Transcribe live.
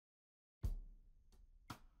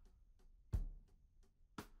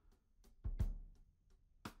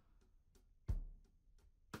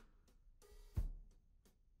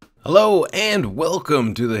Hello and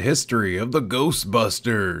welcome to the history of the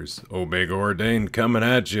Ghostbusters. Omega Ordained coming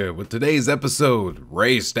at you with today's episode,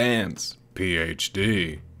 Ray Stantz,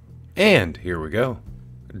 PhD. And here we go.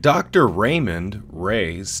 Dr. Raymond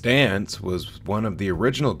Ray Stantz was one of the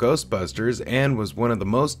original Ghostbusters and was one of the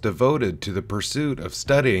most devoted to the pursuit of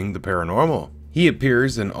studying the paranormal. He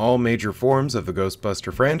appears in all major forms of the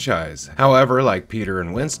Ghostbuster franchise, however, like Peter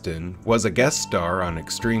and Winston, was a guest star on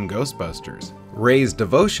Extreme Ghostbusters. Ray's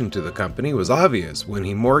devotion to the company was obvious when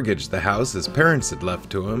he mortgaged the house his parents had left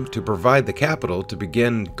to him to provide the capital to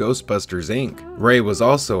begin Ghostbusters Inc. Ray was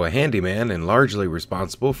also a handyman and largely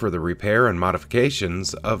responsible for the repair and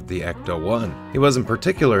modifications of the Ecto-1. He wasn't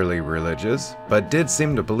particularly religious, but did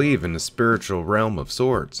seem to believe in a spiritual realm of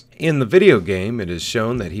sorts. In the video game, it is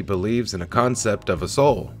shown that he believes in a concept of a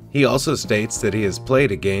soul. He also states that he has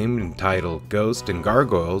played a game entitled Ghost and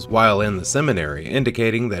Gargoyles while in the seminary,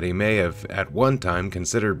 indicating that he may have at one time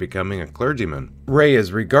considered becoming a clergyman. Ray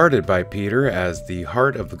is regarded by Peter as the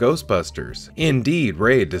heart of the Ghostbusters. Indeed,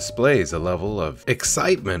 Ray displays a level of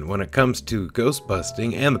excitement when it comes to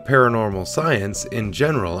ghostbusting and the paranormal science in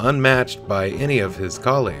general unmatched by any of his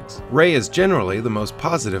colleagues. Ray is generally the most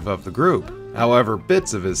positive of the group. However,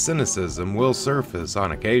 bits of his cynicism will surface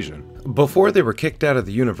on occasion. Before they were kicked out of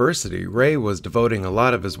the university, Ray was devoting a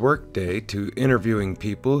lot of his workday to interviewing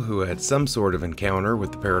people who had some sort of encounter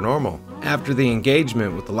with the paranormal. After the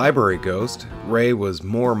engagement with the library ghost, Ray was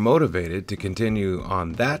more motivated to continue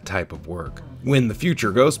on that type of work. When the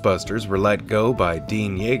future Ghostbusters were let go by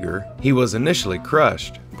Dean Yeager, he was initially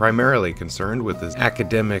crushed, primarily concerned with his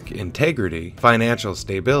academic integrity, financial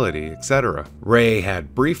stability, etc. Ray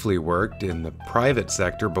had briefly worked in the private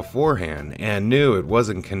sector beforehand and knew it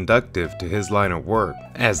wasn't conducive to his line of work,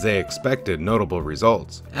 as they expected notable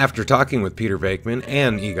results. After talking with Peter Venkman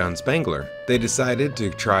and Egon Spengler, they decided to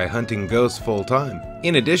try hunting ghosts full-time.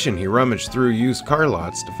 In addition, he rummaged through used car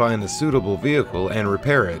lots to find a suitable vehicle and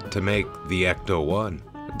repair it to make the Ecto-1.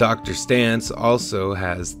 Dr. Stantz also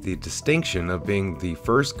has the distinction of being the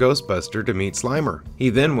first Ghostbuster to meet Slimer. He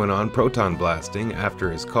then went on proton blasting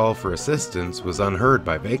after his call for assistance was unheard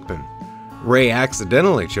by Venkman. Ray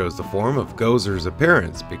accidentally chose the form of Gozer's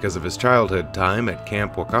appearance because of his childhood time at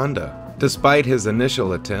Camp Wakanda. Despite his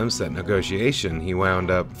initial attempts at negotiation, he wound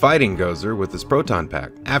up fighting Gozer with his proton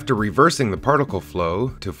pack. After reversing the particle flow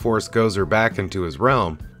to force Gozer back into his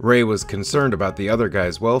realm, Ray was concerned about the other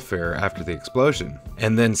guy's welfare after the explosion,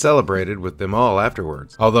 and then celebrated with them all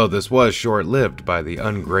afterwards, although this was short-lived by the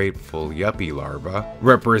ungrateful yuppie larva,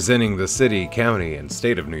 representing the city, county, and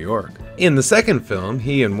state of New York. In the second film,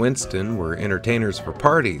 he and Winston were entertainers for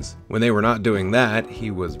parties. When they were not doing that, he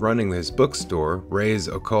was running his bookstore, Ray's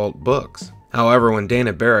Occult Books. However, when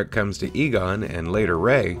Dana Barrett comes to Egon and later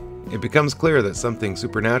Ray, it becomes clear that something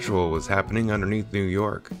supernatural was happening underneath New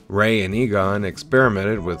York. Ray and Egon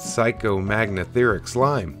experimented with psychomagnetheric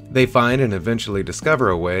slime. They find and eventually discover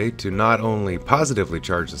a way to not only positively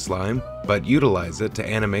charge the slime, but utilize it to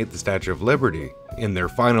animate the Statue of Liberty in their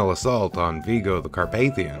final assault on Vigo the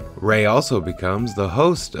Carpathian. Ray also becomes the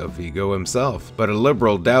host of Vigo himself, but a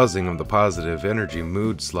liberal dousing of the positive energy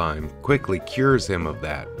mood slime quickly cures him of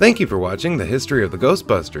that. Thank you for watching the history of the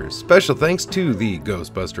Ghostbusters. Special thanks to the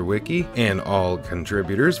Ghostbuster Wiki and all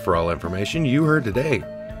contributors for all information you heard today.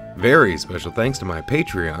 Very special thanks to my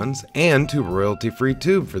Patreons and to Royalty Free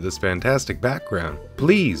Tube for this fantastic background.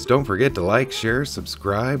 Please don't forget to like, share,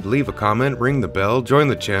 subscribe, leave a comment, ring the bell, join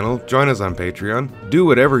the channel, join us on Patreon. Do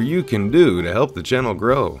whatever you can do to help the channel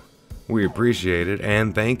grow. We appreciate it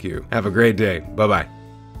and thank you. Have a great day. Bye-bye.